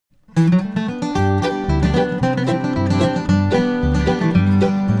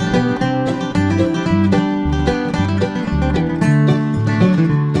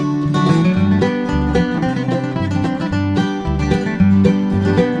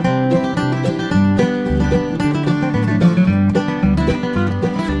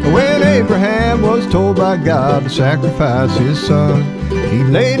by God to sacrifice his son. He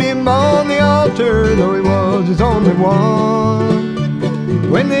laid him on the altar, though he was his only one.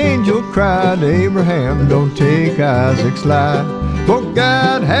 When the angel cried to Abraham, don't take Isaac's life, for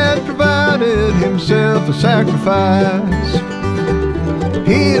God has provided himself a sacrifice.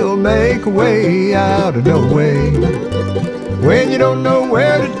 He'll make a way out of no way, when you don't know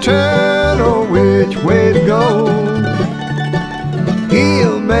where to turn or which way to go.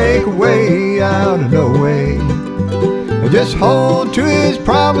 He'll make a way out of no way. Just hold to his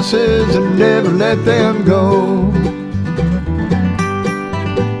promises and never let them go.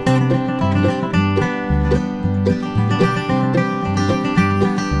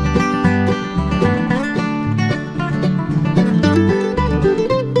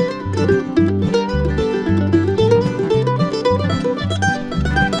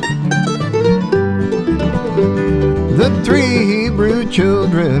 The 3 Hebrew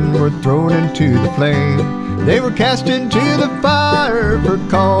children were thrown into the flame. They were cast into the fire for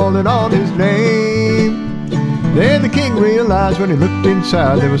calling on his name. Then the king realized when he looked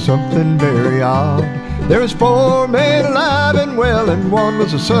inside there was something very odd. There was 4 men alive and well, and one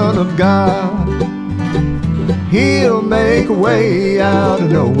was the Son of God. He'll make a way out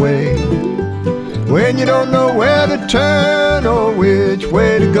of no way, when you don't know where to turn or which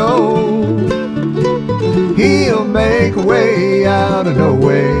way to go. He'll make a way out of no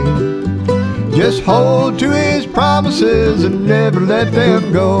way. Just hold to his promises and never let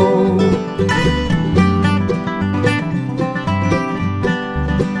them go.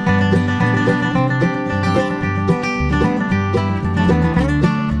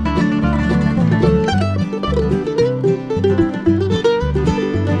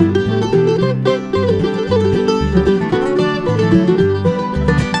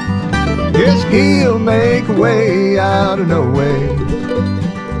 Yes, he'll make a way out of no way,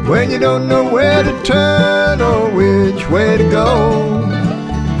 when you don't know where to turn or which way to go.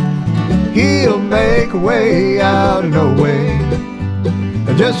 He'll make a way out of no way.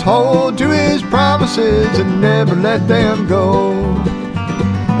 Just hold to his promises and never let them go.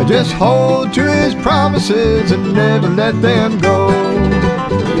 Just hold to his promises and never let them go.